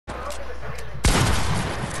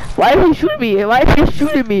Why is he shooting me? Why is he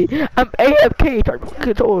shooting me? I'm AFK, charge my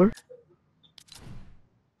controller.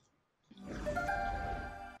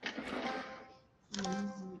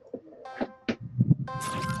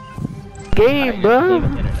 Game, bro.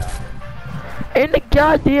 In the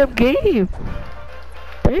goddamn game.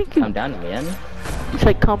 Thank you. Calm down, man. It's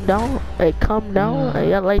like calm down. Hey, calm down.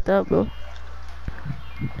 Hey, I like that, bro.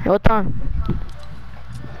 Hey, what time?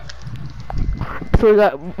 So we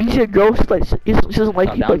got. You said girl. She doesn't like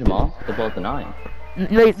Calm you. down, Jamal. They're both annoying.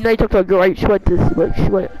 Now you talk to a girl, right? She like this. She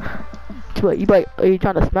like. You like, are you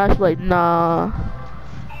trying to smash? Like, nah.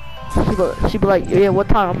 She be like, yeah, what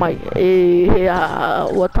time? I'm like, hey, yeah,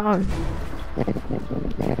 what time?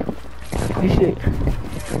 You shit.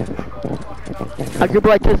 I could be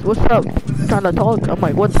like this, what's up? Trying to talk. I'm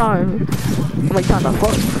like, what time? I'm like, trying to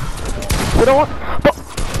fuck. You know what?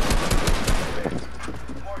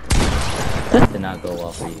 That did not go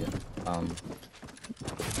well for you.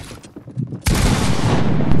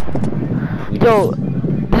 Yo,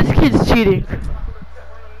 this kid's cheating.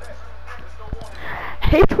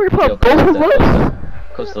 Hey, we put both of us.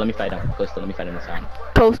 Costa, let me fight him. Costa, let me fight him this time.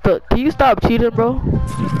 Costa, can you stop cheating, bro?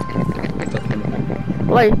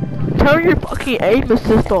 Like, turn your fucking aim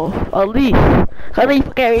assist off, at least. I know you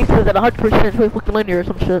fucking aim assist at 100% so fucking linear or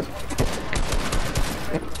some shit.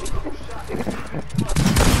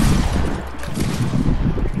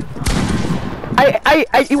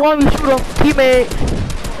 You want me to shoot him, teammate?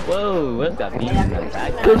 Whoa, what's that beam in the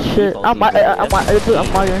back? Good shit. I'm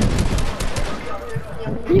lying.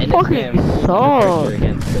 You fucking suck.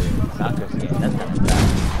 Against the soccer skin. That's kind of bad.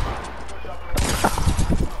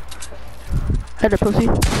 Head pussy.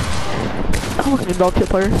 I'm fucking dog shit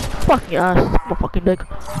player. Fucking ass. My fucking dick.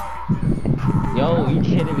 Yo, you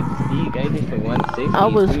can't even speak. I think for 160. I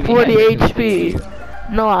was 40 HP.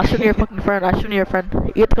 No, I shouldn't your fucking friend. I shouldn't your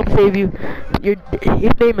friend. He had to come save you.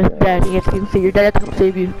 His name is Dad. He had to come save your dad had to come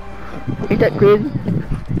save you. Ain't that crazy?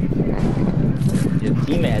 Your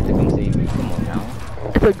teammate had to come save you. Come on now.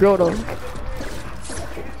 It's a girl though.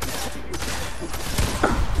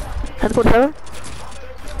 Hands go down.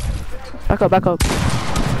 Back up.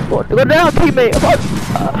 Go down, teammate.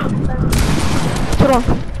 Turn on.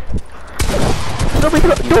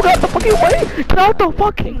 Get out the fucking way! Get out the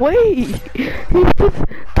fucking way!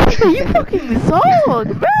 You fucking suck,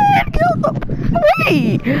 man! Get out the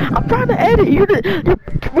way! I'm trying to edit. You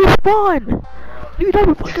respond. You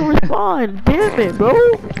never fucking respond. Damn it, bro.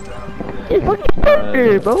 You fucking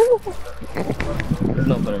partner, bro. There's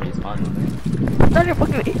no better respawn. It's not your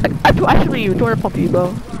fucking. Actually, you trying to pump you,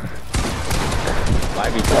 bro.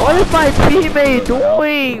 What is my teammate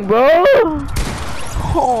doing, bro?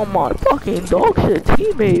 Oh my fucking dog shit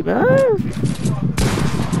teammate, man.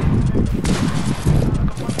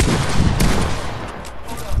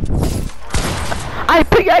 I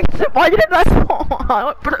pickaxed him. Why didn't I fall? I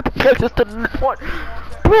went for the pickaxe to the one.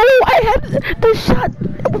 Bro, I had the shot.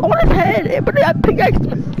 It was on his head, but I pickaxed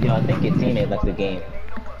him. Yo, I think your teammate left the game.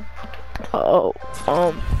 Oh,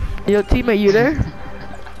 yo, teammate, you there?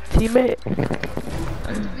 Teammate,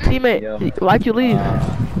 Yo. why'd you leave?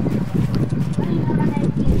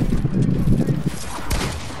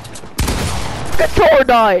 Controller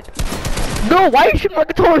died. No, why are you shooting my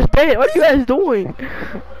controller's dead? What are you guys doing?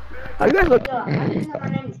 Are you guys like?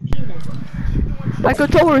 My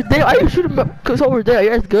controller's dead. Why are you shooting my controller's dead? Are you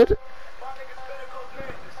guys good?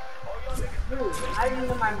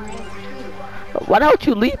 Why don't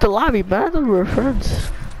you leave the lobby, man? We were friends.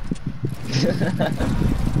 It's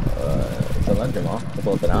a lunch, Jamal. We're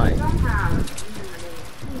both annoying.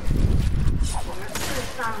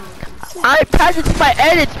 I'm practicing my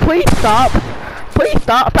edits. Please stop. Please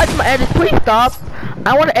stop. I'm practicing my edits. Please stop.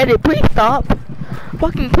 I want to edit. Please stop.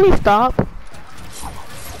 Fucking please stop.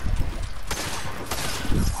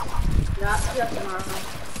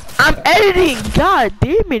 I'm editing. God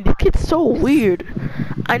damn it. This kid's so weird.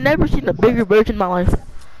 I never seen a bigger version in my life.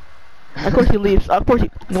 Of course he leaves. Of course he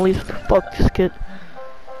leaves. Fuck this kid.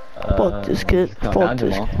 Fuck this kid. Fuck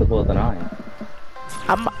this kid. We're both annoying.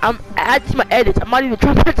 I'm adding my edits. I'm not even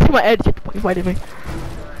trying to add my edits. You're fucking fighting me.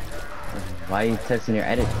 Why are you testing your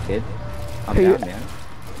edits, kid? I'm Hey, down, man.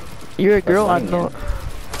 You're a girl, I'm not.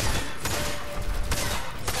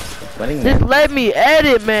 Just let me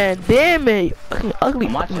edit, man. Damn it. You fucking ugly.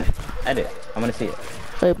 I'm watching it. Edit. I wanna see it.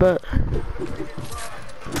 Hey, but.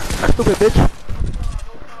 Stupid bitch.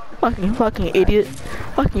 Fucking idiot.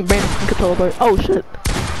 Fucking brain controller. Oh shit.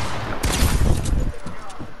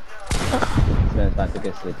 It's about to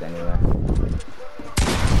get slipped anyway.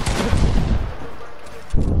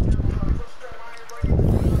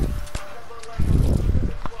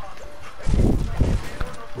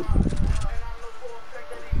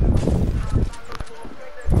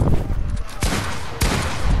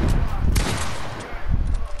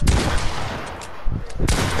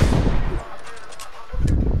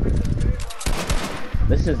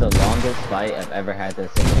 longest fight I've ever had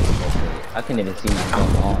this thing. I couldn't even see what's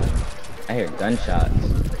going on. I hear gunshots.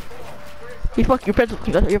 He fucking your friends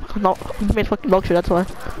you're fucking not you made fucking dog shit, that's why.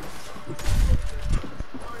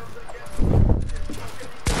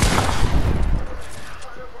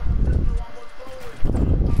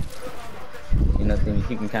 You know, so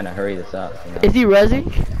you can kind of hurry this up. You know? Is he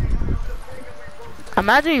rezzing?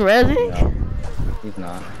 Imagine he rezzing. No, he's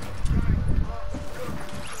not.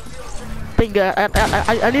 Thank God,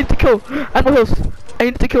 I need to kill. I have no heals. I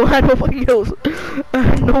need to kill. I have no fucking heals. I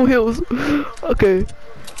have no heals. Okay.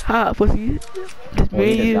 Ha, pussy. Just Well, me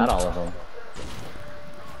he and just you. got all of them.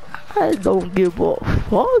 I don't give a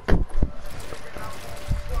fuck.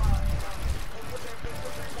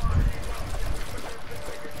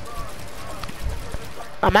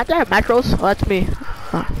 I'm at that macros. Oh, that's me.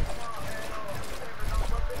 Huh.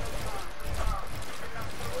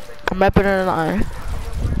 I'm rapping in an eye.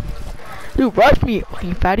 Dude, rush me,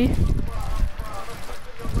 fucking fatty.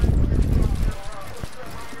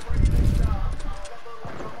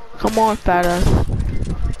 Come on, fat ass.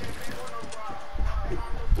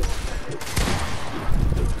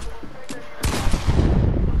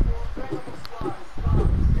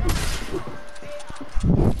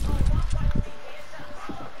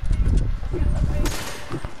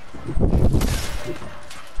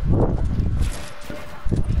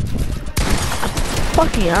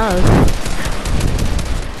 Fucking ass.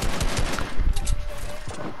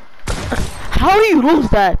 How do you lose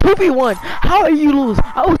that? 2v1. How do you lose?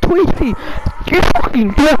 I was 2 HP. You're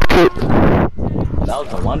fucking stupid. That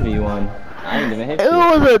was a 1v1. I didn't even hit It you.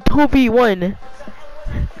 was a 2v1.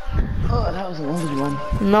 Oh, that was a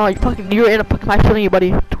 1v1. No, you fucking, you're in a fucking match killing you, buddy.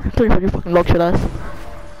 You're fucking dog shit ass.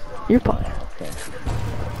 You're fucking. Okay.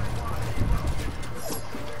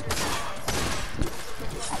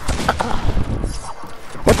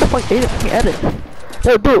 What the fuck? Edit, fucking edit.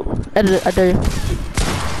 No, do. Edit it, I dare you.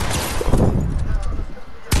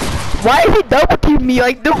 Why is he double teaming me?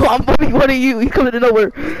 Like, dude, I'm fucking one of you. He's coming to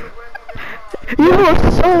nowhere. You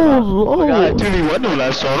are so low. I got 2v1 the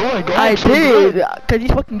last time. Oh my god. I I'm so did, good. cause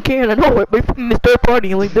he's fucking caring. I know it, but he's fucking this third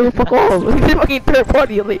party. Like, dude, fuck off. He's fucking third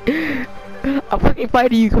party. Like, I'm fucking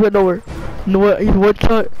fighting you coming nowhere. You know what? He's one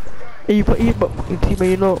shot. And you fucking teammate,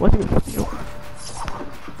 you know. What's your fucking know?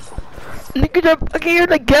 Niggas are fucking here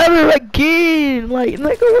together again. Like,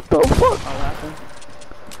 nigga, what the fuck?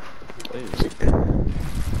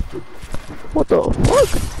 What the fuck?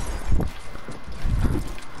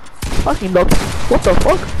 Fucking dog. What the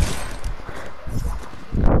fuck?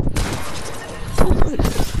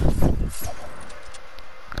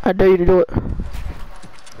 I dare you to do it.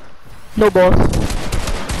 No balls.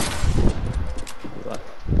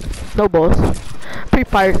 No balls. Free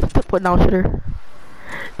fire. Put down shitter.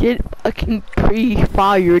 Get fucking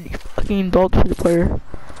pre-fired, you fucking dog shit player.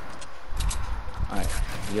 Alright,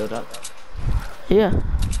 yield up. Yeah.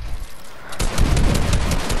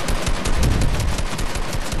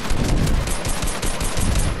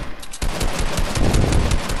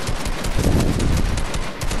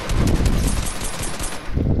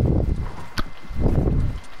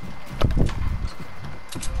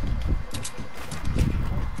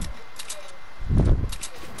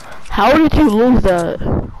 How did you lose that?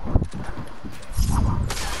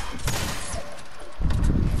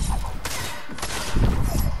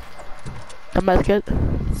 Dumbass kid.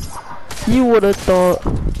 You would have thought.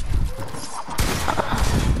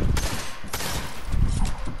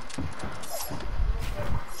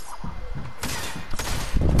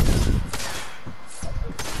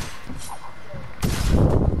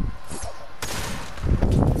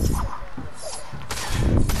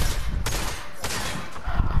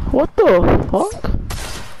 What the fuck?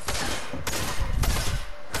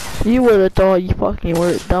 You would have thought you fucking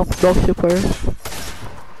were dumb dog shit player.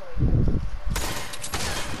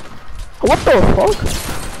 What the fuck?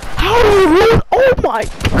 How do you lose? Oh my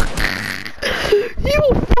god! You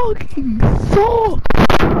fucking suck!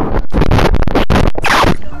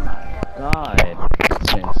 God, I've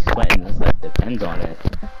been sweating. This life depends on it.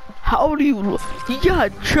 How do you lose? You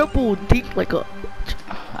got triple deep like a.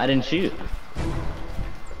 I didn't shoot.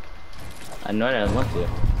 I know I didn't look you.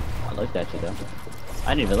 I looked at you though.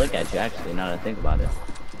 I didn't even look at you actually, now that I think about it.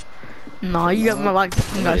 Nah, you got my like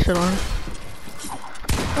got shit on.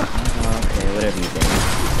 Okay, whatever you think.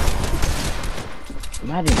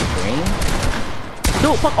 Am I in green?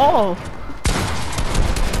 No, fuck off!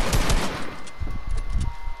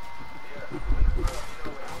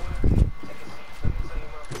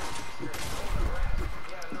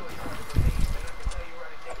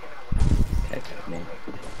 Text me.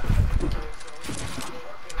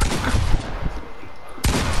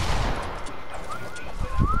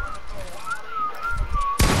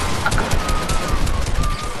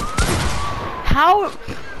 How?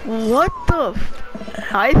 What the?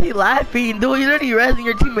 How is he laughing? Dude, you're already razzing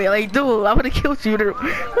your teammate. Like, dude, I'm gonna kill you to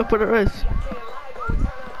put a rest.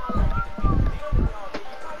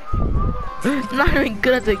 Not even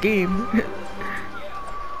good at the game.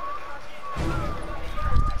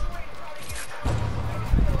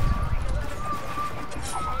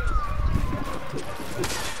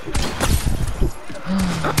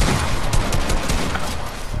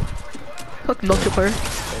 Fuck no chipper.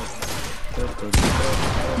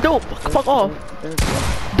 Dude, fuck off.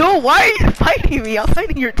 Dude, why are you fighting me? I'm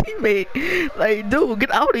fighting your teammate. Like, dude,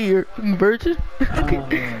 get out of here, virgin.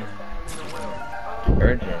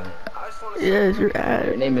 Virgin. Yes, your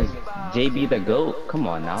Your name is JB the Goat. Come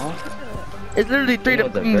on now. It's literally 3 You know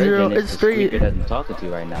to the virgin 0. is It's the 3. squeaker that I'm talking to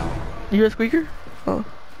right now. You're a squeaker? Oh.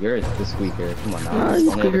 You're the squeaker. Come on now. Nah,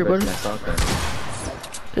 you Only other squeaker, person buddy. that's talking.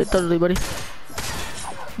 Yeah, totally, buddy.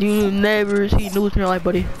 You never see news in your life,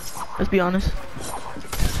 buddy. Let's be honest.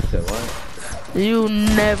 Said what? You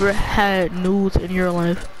never had news in your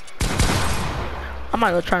life. I'm not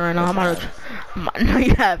gonna try right now. I'm not gonna try. No,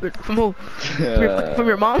 you haven't. From who? From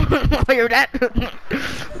your mom? Or your dad?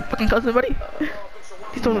 Fucking cousin, buddy?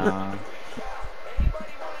 He's Nah.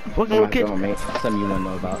 fucking little kid. Girl, mate. Something you wanna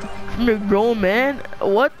know about. From your grown man?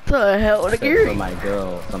 What the hell? Like, Except for my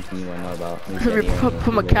girl, something you wanna know about.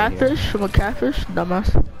 from a catfish? From a catfish?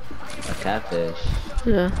 Dumbass. A catfish.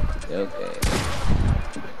 Yeah. Okay.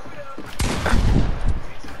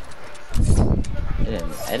 I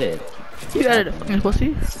didn't edit. You edited fucking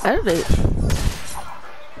pussy. Edited.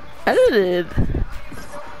 Edited.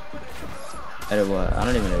 Edit what? I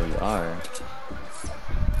don't even know who you are.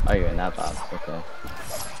 Oh, you're in that box. Okay.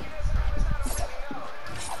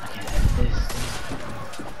 I can't edit this.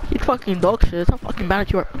 You fucking dog shit. It's not fucking bad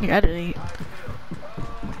that you are fucking editing.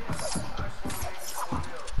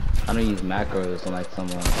 I don't use macros unlike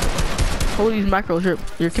someone. Who use macros?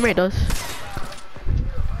 Your teammate does.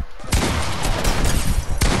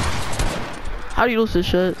 How do you lose this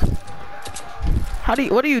shit? What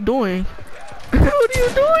are you doing? What are you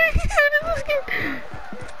doing?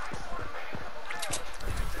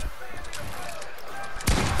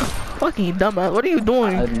 Fucking dumbass. What are you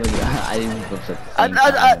doing? I didn't go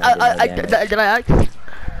to Did I ask?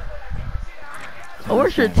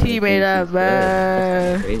 Where's your teammate at,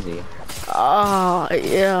 man? Crazy. Ah,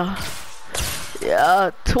 yeah. Yeah,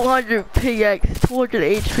 200 pickaxe, 200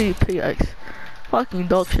 HP pickaxe. Fucking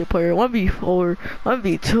dog shit player. 1v4,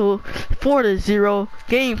 1v2, 4-0,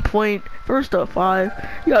 game point, first to 5.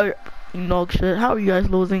 You got dog shit. How are you guys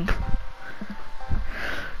losing?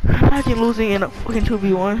 Imagine losing in a fucking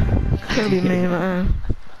 2v1. It's gonna be me, man.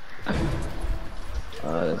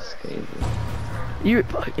 Oh, that's crazy. You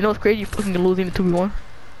know what's crazy? You fucking losing in 2v1.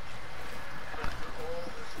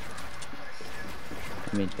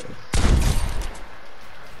 Let me just.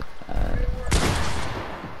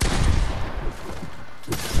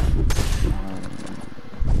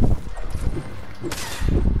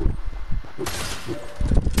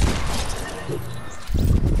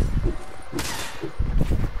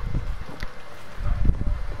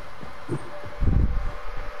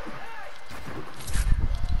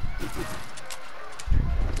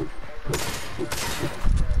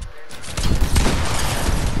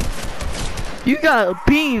 You got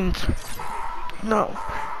beams. No.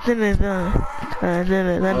 Oh, you know,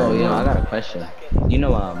 I got a question. You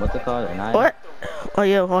know, what's it called? What? Oh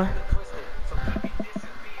yeah, what?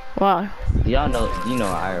 Why? Do y'all know? Do you know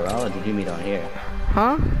IRL or did you meet on here?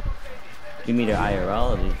 Huh? Did you meet her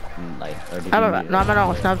IRL or did like? Or did you I'm meet her- not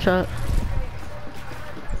on Snapchat.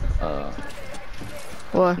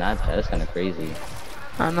 What? Snapchat. That's kind of crazy.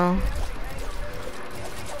 I know.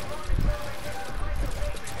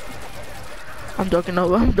 I'm joking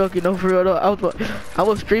though. I'm joking though, for real though. I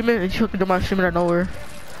was streaming and she hooked into my stream out of nowhere.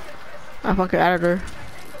 I fucking added her.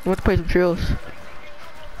 We went to play some trios.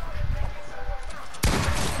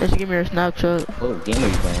 Then she gave me her Snapchat. What game are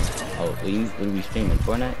you playing? Oh, what are you streaming?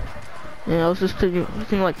 Fortnite? Yeah, I was just streaming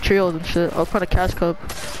like trios and shit. I was playing a Cash Cup.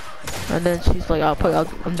 And then she's like,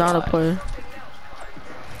 I'm down to play.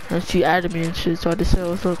 And she added me and shit, so I just said,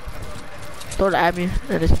 what's up? Don't add me,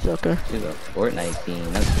 and then she's okay. She's a Fortnite team.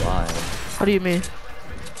 That's wild. What do you mean?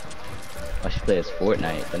 Why she plays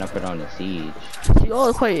Fortnite? Then I put her on the Siege. She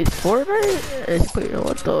always plays Fortnite? And she play,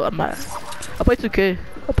 what the, I play 2K.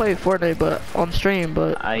 I play Fortnite, but on stream,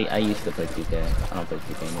 but I used to play 2K. I don't play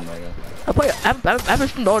 2K anymore though. I've been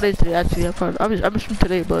streaming all day today, actually. I've been streaming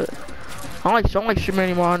today, but I don't like streaming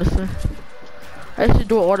anymore, honestly. I used to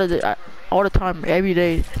do it all the time, every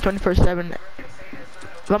day, 24/7.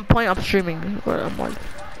 If I'm playing, I'm streaming, but I'm like,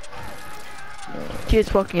 Kids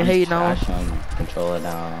fucking hate now. Trash on controller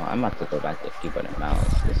now. I'm about to go back to keyboard and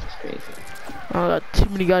mouse. This is crazy. I got too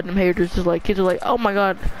many goddamn haters. Just like kids are like, oh my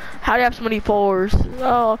god, how do you have so many fours?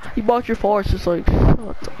 Oh, you bought your fours. Just like,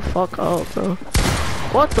 what the fuck up, bro?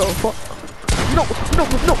 What the fuck? No, no,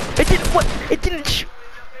 no! It didn't. What? It didn't.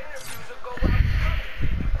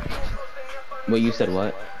 What you said?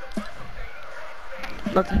 What?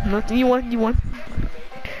 Nothing. Nothing. You won. You won.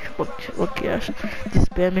 Look, yeah, just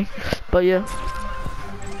spamming. But yeah.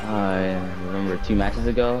 I remember 2 matches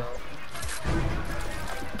ago.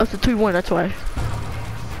 That's a 2v1. That's why.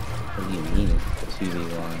 What do you mean?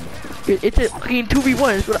 2v1. It's a fucking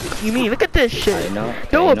 2v1. Is what you mean? Look at this shit. I know.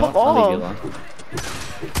 No, fuck fuck off. I'll leave you alone.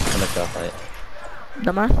 I'll let y'all fight.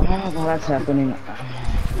 Dumbass. Oh, well, that's happening.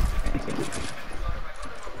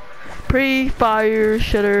 Pre-fire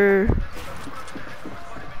shitter.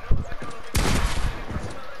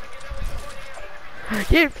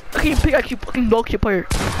 Yeah, fucking pickaxe, you fucking dog shit player.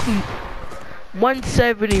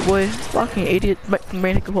 170, boy. Fucking idiot,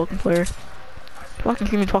 manic fucking player. Fucking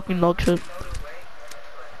human fucking dog shit.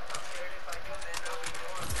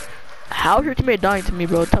 How's your teammate dying to me,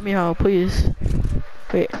 bro? Tell me how, please.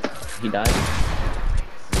 Wait. He died.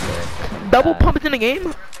 Double pump is in the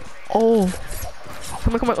game? Oh.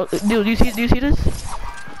 Come on, come on. Dude, do you see this? See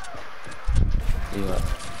what?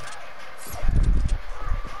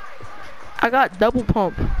 I got double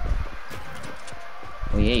pump.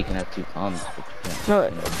 Well, yeah, you can have 2 pumps. No,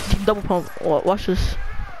 double pump. Watch this.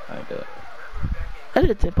 Alright, do it. I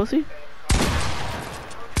did it, pussy.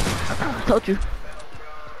 I told you.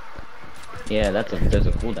 Yeah, there's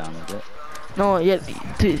a cooldown of it. No, yeah,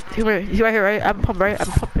 dude, see right here, right? I have a pump, right? I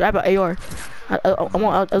have an AR.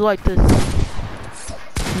 I like this.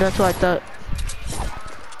 And that's like that.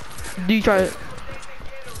 Do you try it?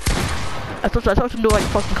 I thought you to do like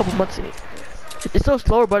fucking couple months. It's still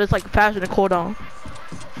slower, but it's like faster than cooldown.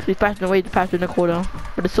 It's faster way faster than cooldown,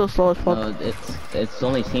 but it's still slow as fuck. No, it's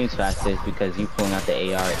only seems faster because you pulling out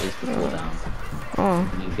the AR is the cooldown. Oh.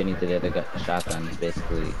 You getting to the other shotgun is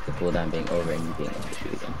basically the cooldown being over and you being able to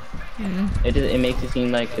shoot again. It makes it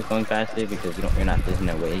seem like it's going faster because you're not just in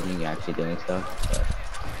a waiting, you're actually doing stuff. But.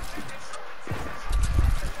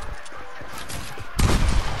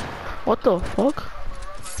 What the fuck?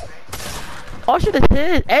 Oh shit, it's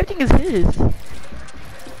his. Everything is his.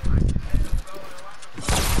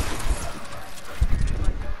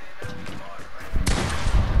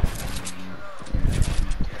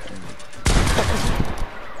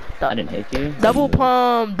 I didn't hit you. Double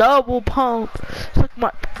pump, double pump. Suck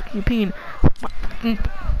my fucking peen. You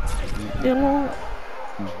know.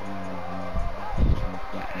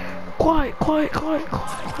 Quiet.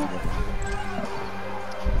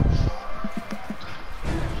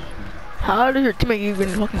 How does your teammate even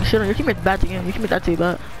fucking shit on your teammate's bad again? Your teammate's actually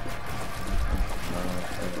bad.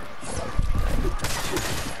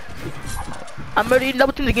 I'm already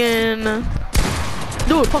double teamed again.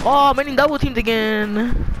 Dude, fuck off, I'm getting double teamed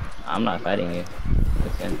again. I'm not fighting you.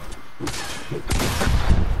 Listen.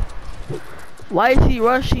 Why is he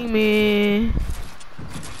rushing me?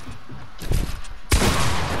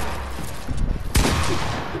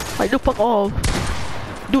 Like, dude, fuck off.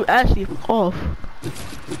 Dude, Ashley, fuck off.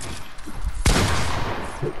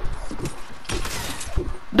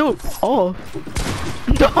 Dude, off.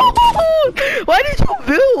 No! Why did you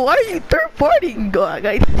build? Why are you third partying, God?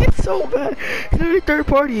 Guys, it's so bad. You're third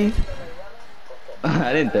party.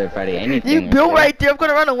 I didn't third party anything. You built right there. I'm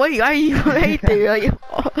gonna run away. Why are you right there? Like,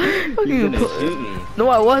 You're gonna shoot me. No,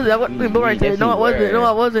 I wasn't. I wasn't built right there. No, I wasn't. No,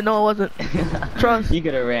 I wasn't. No, I wasn't. Trust. You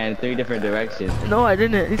could have ran 3 different directions. No, I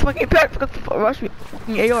didn't. He's fucking packed. Rush me.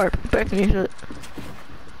 Fucking AR. Packed me and shit.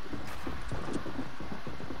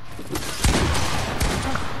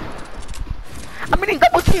 I'm getting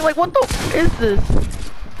double team. Like, what the f is this?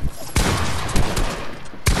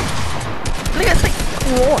 Nigga, like,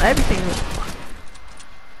 you want everything.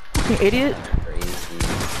 Fucking idiot. Crazy.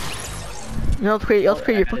 You know, it's crazy. It's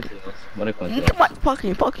crazy. What a coincidence. Come on,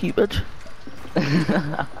 fucking fuck you, bitch.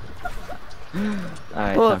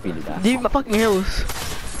 Alright, time for you to die. Give me my fucking hills.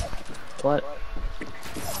 What?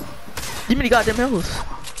 Give me the goddamn hills.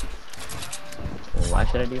 Well, why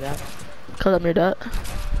should I do that? Cause I'm your dad.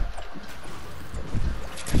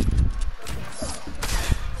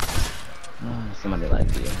 Somebody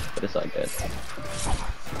likes you, but it's all good.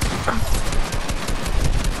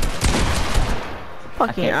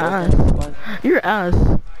 Fucking ass. You're ass.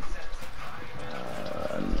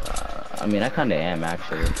 I mean, I kinda am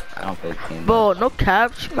actually. I don't play the game. Bro, no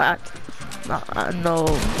cap, no.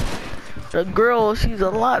 The girl, she's a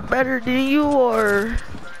lot better than you are.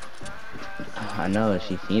 I know,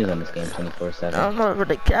 she feeds on this game 24/7. I don't know for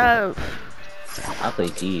the cap. I play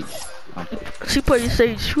Siege. She plays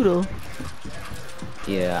Sage too though.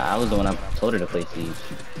 Yeah, I was the one I told her to play Siege.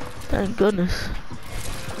 Thank goodness.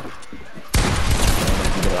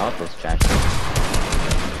 Get off this trash.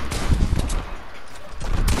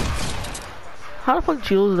 How the fuck did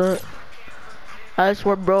you lose that? I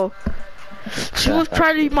swear, bro. She was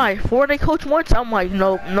trying to be my Fortnite coach once. I'm like,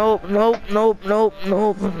 nope, nope, nope, nope, nope,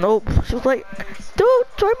 nope, nope. She was like, dude,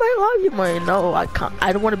 join my lobby. I'm like, no, I can't.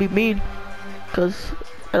 I don't want to be mean, cause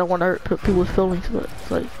I don't want to hurt people's feelings. But it's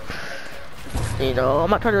like, you know, I'm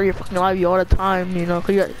not trying to do your fucking lobby all the time. You know,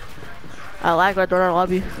 cause I like when I join our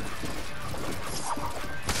lobby.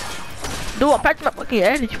 Dude, I'm packing my fucking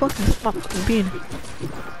edge. Fucking stop fucking being.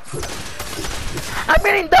 I'm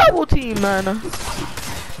getting double team, man.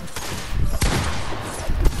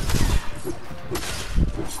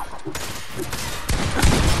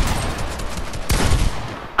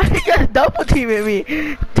 I got double teaming me.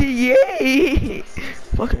 Yay!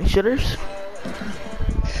 Fucking shitters.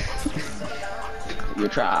 You're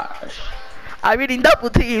trash. I'm getting double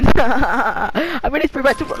teamed. I'm getting sprayed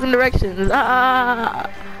by two fucking directions. I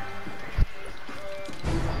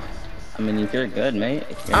mean, if you're good, mate.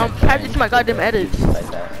 I'm practicing my goddamn edits. Like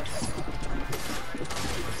that.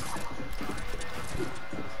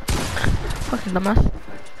 Fucking dumbass.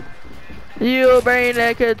 You brain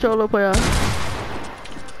that controller player. Oh,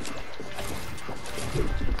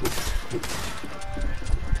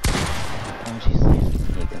 jeez,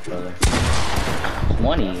 the controller.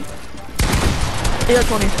 20. Yeah,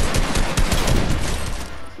 20.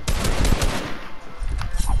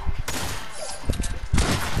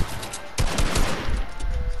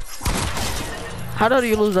 How did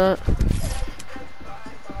you lose that?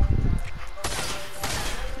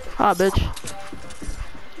 Ah, bitch.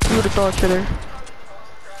 You would've thought, shitter.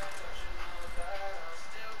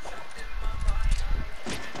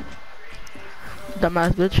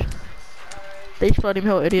 Dumbass bitch. They just let him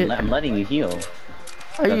heal, idiot. I'm letting you heal.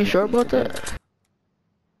 Are you sure about that?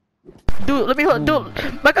 Dude, let me hold. Dude,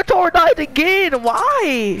 my controller died again.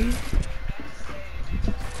 Why?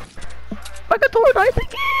 My controller died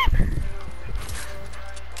again.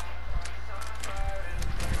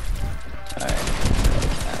 Alright.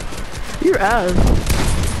 Your ass.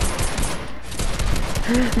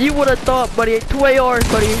 You would have thought, buddy. 2 ARs,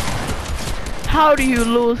 buddy. How do you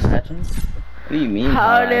lose? What do you mean?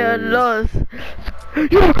 How do you lose?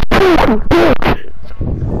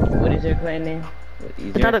 What is your clan name?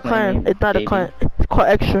 It's not a clan. It's not a clan. It's called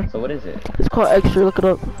Extra. So what is it? It's called Extra. Look it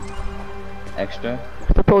up. Extra?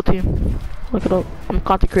 It's a pro team. Look it up. I'm a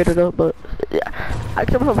content creator though, but yeah, I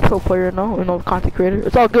can become a pro player now. You know, content creator.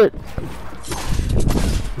 It's all good.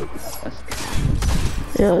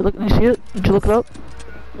 Yeah, look. You see it? Did you look it up?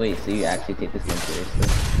 Wait, so you actually take this game seriously?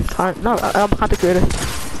 No, I'm a content creator.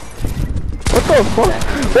 What the fuck?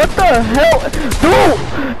 What the hell?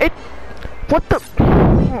 Dude! It. What the?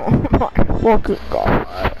 Oh my fucking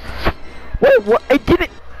god. Wait, what? It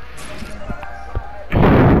didn't.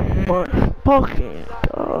 My fucking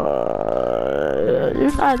god.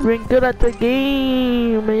 You're not being good at the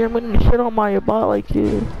game, man. I'm gonna shit on my bot like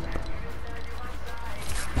you.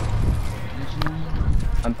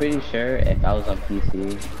 I'm pretty sure if I was on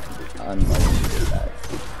PC, I'd do that.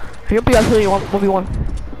 You're gonna be actually 1v1.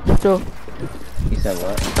 Just do. You said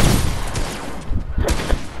what?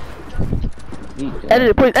 Edit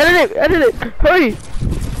it, please. Edit it. Edit it. Hurry.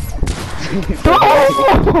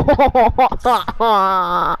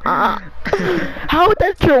 How is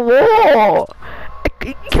that your wall?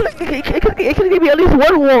 It could give me at least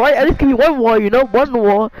one wall, right? At least give me one wall, you know? One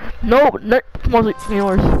wall. No, not mostly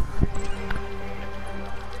yours.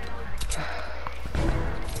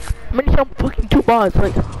 I'm gonna jump fucking 2 bots,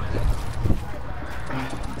 like.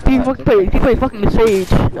 You play fucking Sage.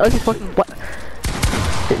 That's just fucking what?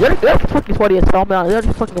 You're just fucking sweaty as hell, man. You're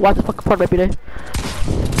just fucking watch this fucking part every day.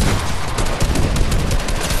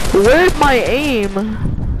 Where's my aim?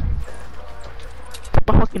 Put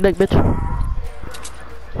the fucking dick, bitch.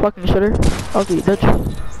 Fucking shitter. Okay, bitch.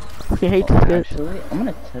 Fucking hate this kid. Actually, I'm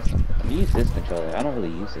gonna test something. I'm gonna use this controller. I don't really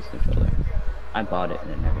use this controller. I bought it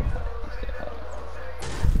and it never used it.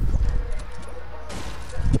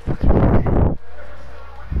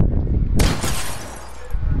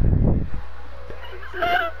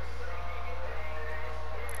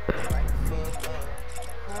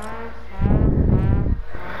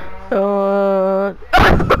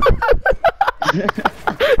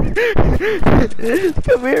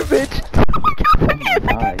 Come here, bitch. Oh my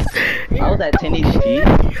god. I was at 10 HP.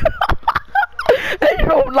 It's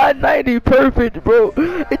from 990 perfect, bro.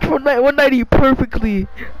 It's from 190 perfectly.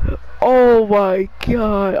 Oh my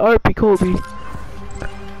god. RP Kobe.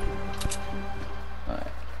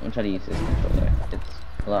 I'm trying to use this controller. It's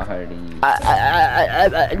a lot harder to use. I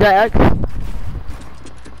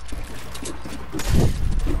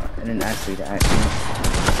didn't ask you to act.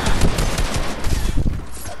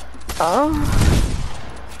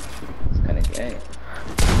 It's kind of gay.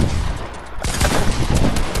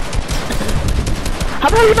 How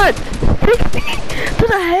about you not 60 to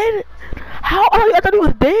the head? How? Oh, I thought he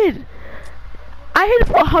was dead. I hit it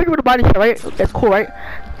for 100 with a body shot, right? That's cool, right?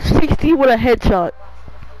 60 with a headshot.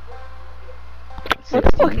 What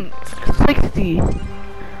the fucking 60? And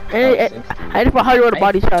I hit it for 100 with a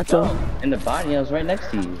body shot, though. In the body, I was right next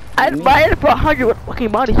to you. I hit it for 100 with a fucking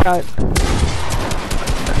body shot.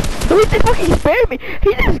 Dude, he fucking spammed me.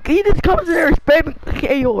 He just comes in there and spamming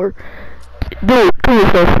AOR. Dude, kill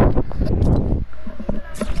yourself.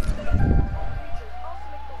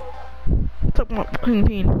 Talk about fucking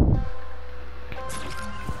team.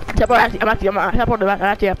 I'm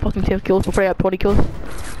actually have fucking 10 kills before I have 20 kills.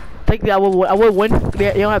 Technically, I would win.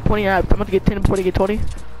 They don't have 20. I'm about to get 10 before they get 20.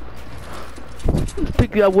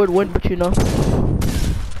 Technically, I would win, but you know.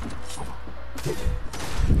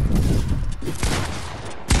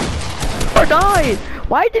 Or died.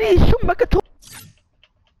 Why did he shoot my controller?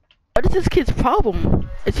 What is this kid's problem?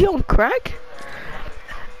 Is he on crack?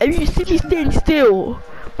 If you see me standing still,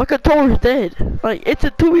 my controller's dead. Like, it's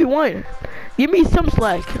a 2v1. Give me some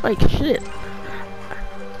slack. Like, shit.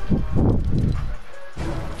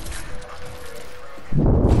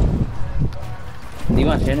 Do you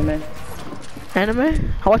watch anime?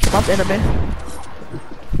 Anime? I watch mom's anime.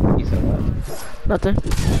 You said what? Nothing.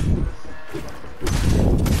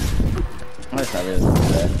 I thought it was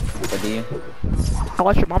what do you? I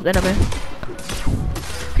watch your mom's anime.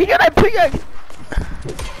 He got a pickaxe!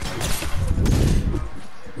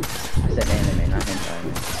 I said anime, not hentai.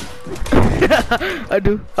 I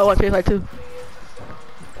do. I watch hentai too.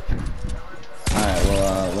 Alright,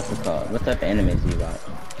 well, what's it called? What type of animes do you watch?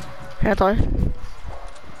 Hentai.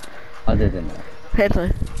 Other than that.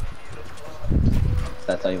 Hentai.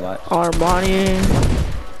 That's all you watch? Armani.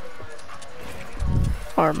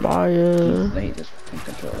 Armaya. I hate this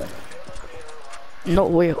controller. No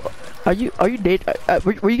way. Are you dating?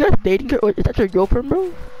 Were you guys dating her? Or is that your girlfriend,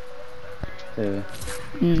 bro? Who?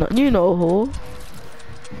 No, you know who?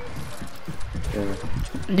 Who?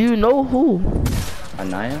 Do you know who?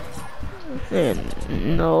 Anaya? And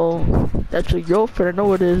no, that's your girlfriend. I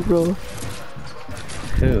know it is, bro.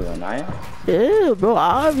 Who? Anaya? Yeah, bro.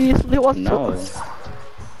 Obviously, what's No.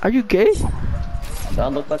 Are you gay? Do I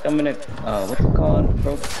look like I'm in a, what's it called?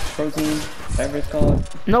 Protein? Whatever it's called?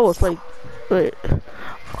 No, it's like, wait.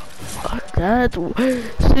 That's,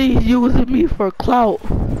 she's using me for clout.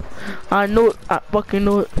 I know it. I fucking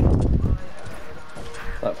know it.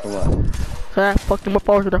 But for what? So I fucking more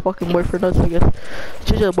followers than her fucking boyfriend does, I guess.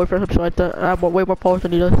 She's just a boyfriend or something like that. I have way more followers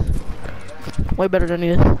than he does. Way better than he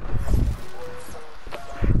is.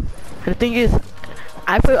 And the thing is,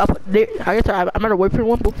 I guess I met her boyfriend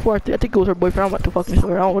one before. I think it was her boyfriend. I'm not too fucking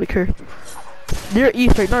sure. I don't really care. They're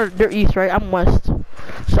east, right? No, they're east, right? I'm west.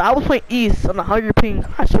 So I was playing east on the 100 ping.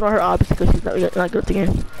 I shit on her obviously because she's not good at the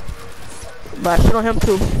game. But I shit on him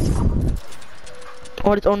too.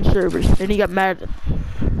 On his own servers. And he got mad.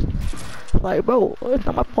 Like, bro, it's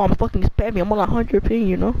not my fault. I'm fucking spamming. I'm on 100 ping,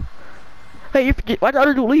 you know? Hey, why the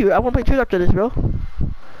other dude leave? I want to play cheers after this, bro.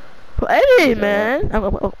 But hey, man. I'm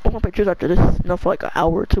gonna play cheers after this, you know, for like an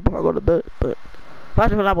hour or two before I go to bed. But I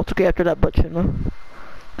just level 2K after that, but you know.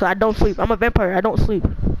 Cause I don't sleep. I'm a vampire. I don't sleep.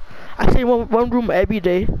 I stay in one room every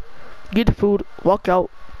day. Get the food, walk out,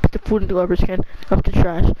 put the food in the garbage can, up the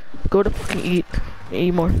trash, go to fucking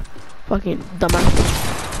eat more. Fucking dumbass.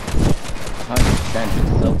 100% is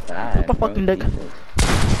so bad. My fucking dick.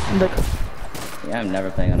 Yeah, I'm never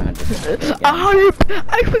playing on 100%.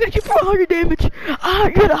 I forgot you for 100 damage. You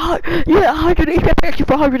had 100 HP. I forgot you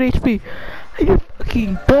for 100 HP. You're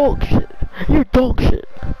fucking dog shit. You're dog shit.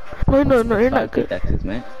 No, you're not good. Texas,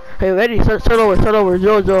 man. Hey, ready? Start over.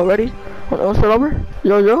 0-0. Ready? Start over.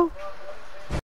 0-0.